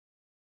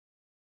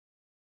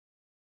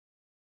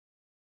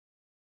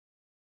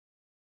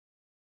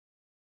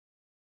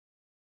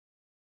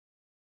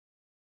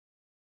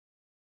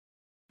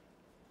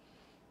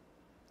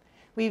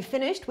We've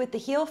finished with the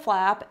heel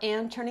flap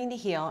and turning the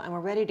heel, and we're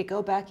ready to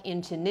go back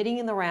into knitting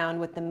in the round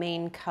with the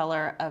main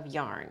color of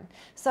yarn.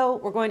 So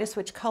we're going to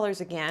switch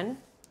colors again.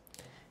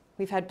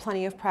 We've had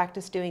plenty of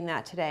practice doing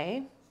that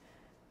today.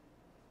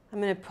 I'm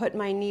going to put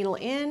my needle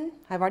in.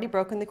 I've already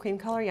broken the cream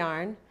color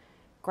yarn.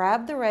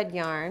 Grab the red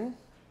yarn,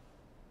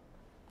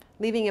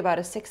 leaving about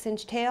a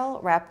 6-inch tail,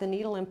 wrap the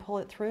needle and pull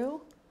it through.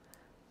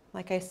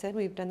 Like I said,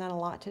 we've done that a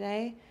lot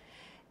today.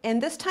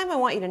 And this time I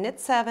want you to knit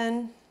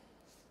 7,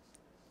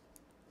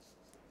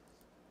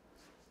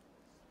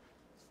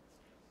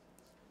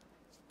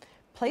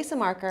 place a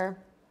marker,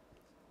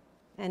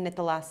 and knit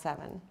the last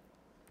 7.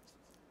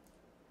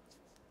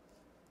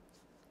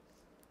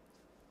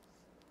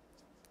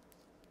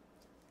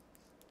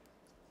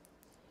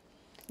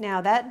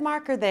 Now that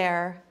marker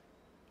there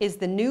is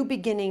the new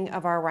beginning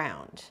of our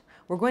round.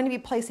 We're going to be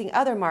placing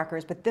other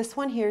markers, but this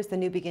one here is the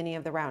new beginning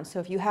of the round. So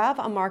if you have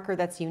a marker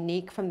that's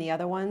unique from the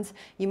other ones,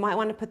 you might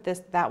want to put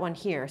that one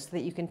here so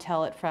that you can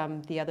tell it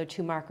from the other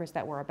 2 markers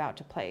that we're about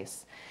to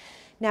place.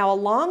 Now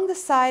along the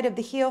side of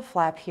the heel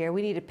flap here,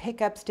 we need to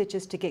pick up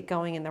stitches to get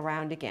going in the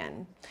round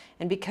again.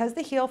 And because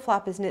the heel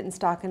flap is knit in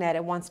stockinette,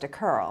 it wants to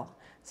curl.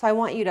 So I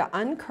want you to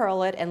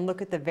uncurl it and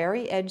look at the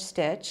very edge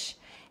stitch,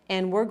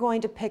 and we're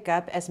going to pick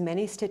up as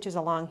many stitches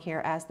along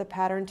here as the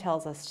pattern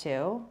tells us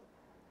to.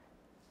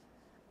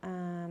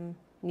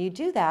 You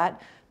do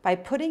that by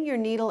putting your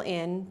needle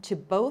in to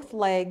both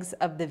legs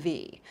of the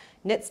V.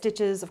 Knit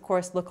stitches, of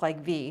course, look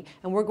like V,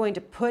 and we're going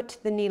to put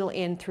the needle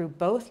in through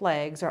both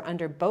legs or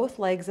under both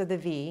legs of the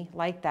V,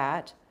 like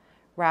that,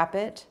 wrap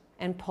it,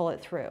 and pull it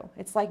through.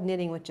 It's like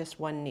knitting with just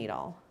one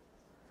needle.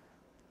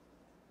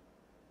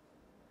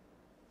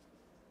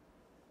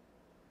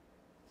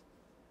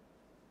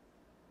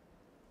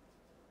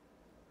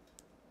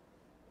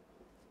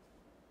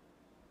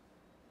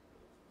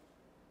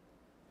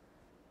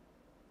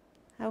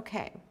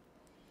 Okay.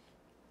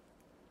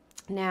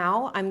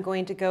 Now I'm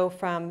going to go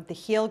from the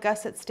heel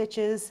gusset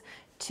stitches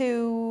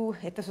to,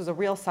 if this was a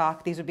real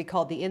sock, these would be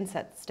called the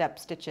instep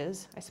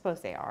stitches. I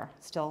suppose they are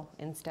still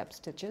instep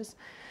stitches.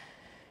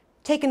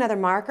 Take another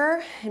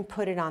marker and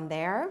put it on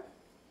there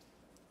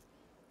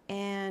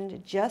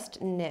and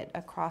just knit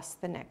across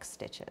the next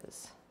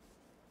stitches.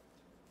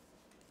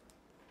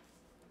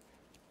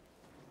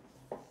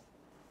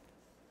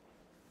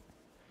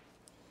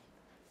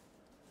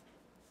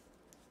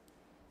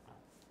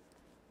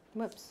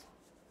 Whoops.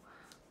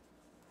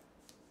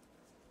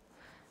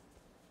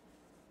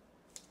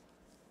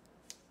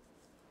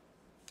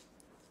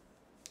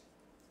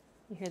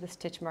 You hear the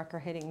stitch marker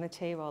hitting the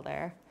table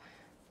there.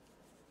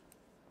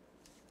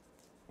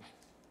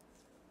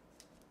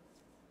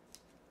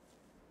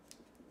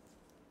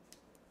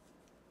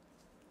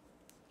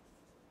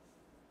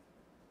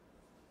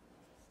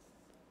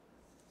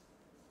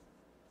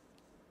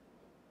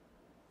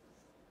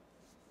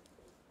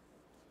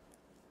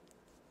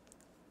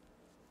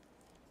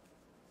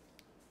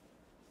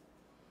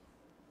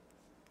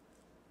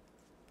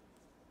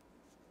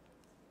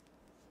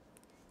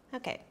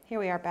 Okay, here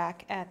we are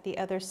back at the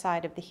other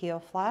side of the heel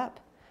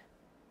flap.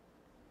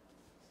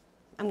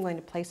 I'm going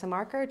to place a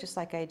marker just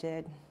like I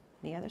did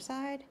the other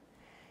side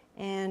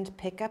and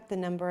pick up the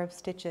number of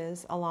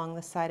stitches along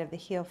the side of the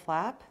heel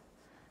flap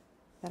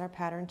that our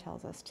pattern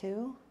tells us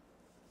to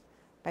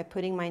by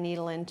putting my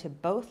needle into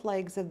both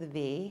legs of the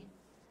V,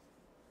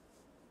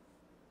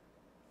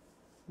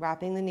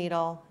 wrapping the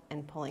needle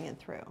and pulling it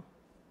through.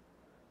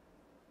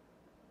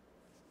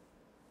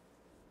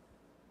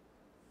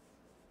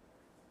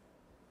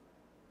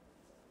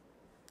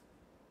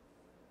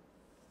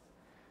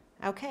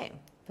 Okay,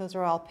 those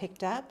are all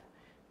picked up.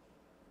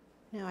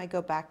 Now I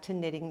go back to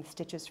knitting the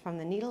stitches from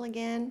the needle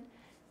again,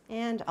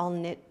 and I'll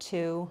knit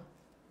to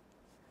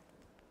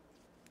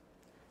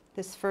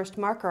this first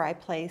marker I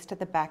placed at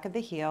the back of the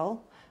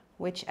heel,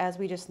 which, as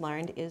we just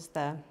learned, is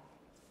the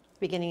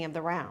beginning of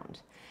the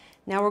round.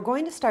 Now we're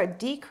going to start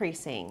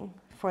decreasing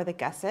for the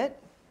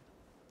gusset.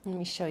 Let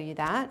me show you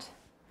that.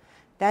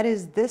 That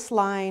is this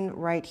line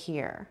right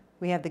here.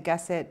 We have the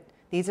gusset,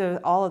 these are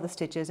all of the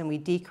stitches, and we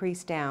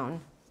decrease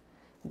down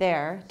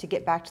there to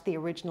get back to the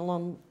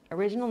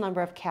original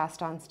number of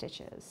cast-on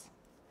stitches.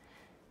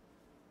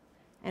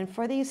 And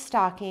for these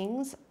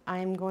stockings,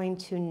 I'm going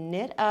to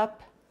knit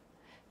up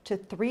to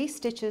 3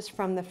 stitches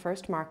from the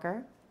first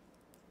marker.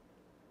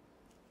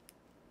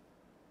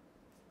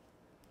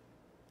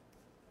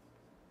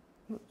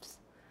 Oops.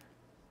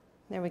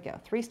 There we go.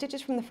 3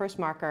 stitches from the first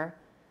marker,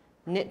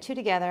 knit 2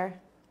 together,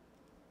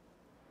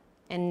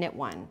 and knit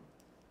 1.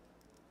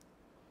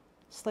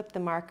 Slip the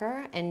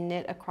marker and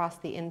knit across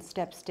the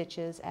instep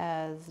stitches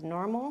as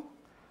normal.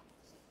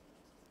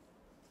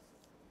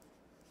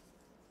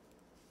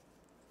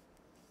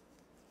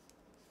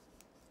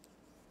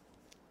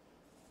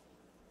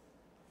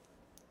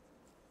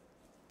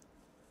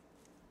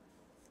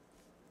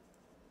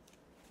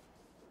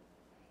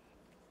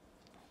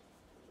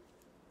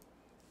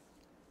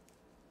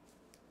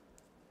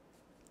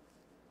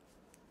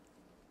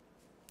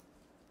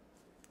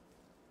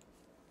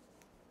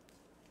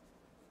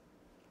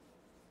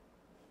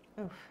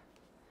 Oof.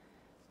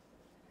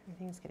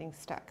 Everything's getting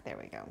stuck. There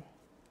we go.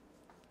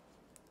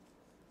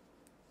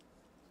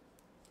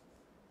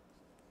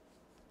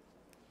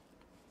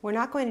 We're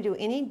not going to do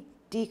any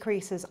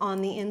decreases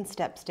on the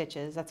instep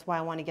stitches. That's why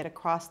I want to get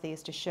across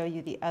these to show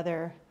you the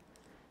other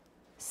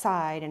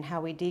side and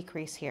how we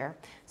decrease here.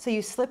 So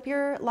you slip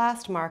your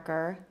last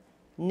marker,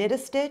 knit a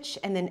stitch,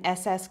 and then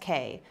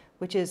SSK,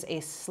 which is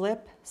a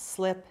slip,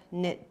 slip,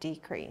 knit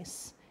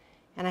decrease.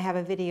 And I have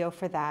a video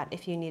for that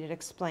if you need it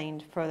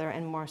explained further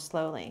and more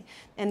slowly.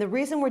 And the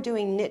reason we're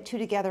doing knit two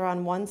together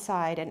on one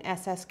side and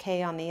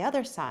SSK on the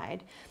other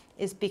side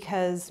is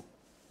because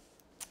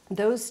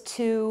those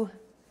two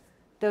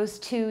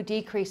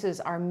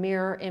decreases are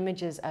mirror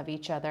images of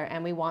each other,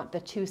 and we want the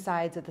two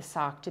sides of the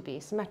sock to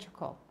be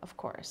symmetrical, of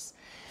course.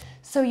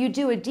 So you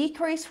do a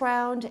decrease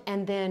round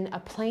and then a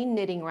plain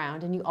knitting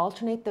round, and you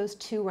alternate those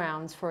two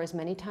rounds for as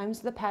many times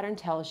as the pattern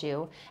tells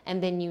you,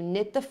 and then you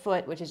knit the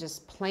foot, which is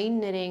just plain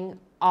knitting,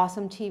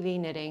 awesome TV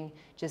knitting.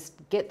 Just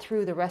get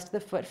through the rest of the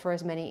foot for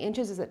as many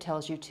inches as it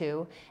tells you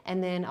to,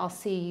 and then I'll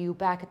see you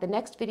back at the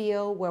next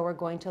video where we're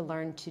going to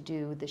learn to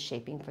do the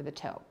shaping for the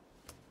toe.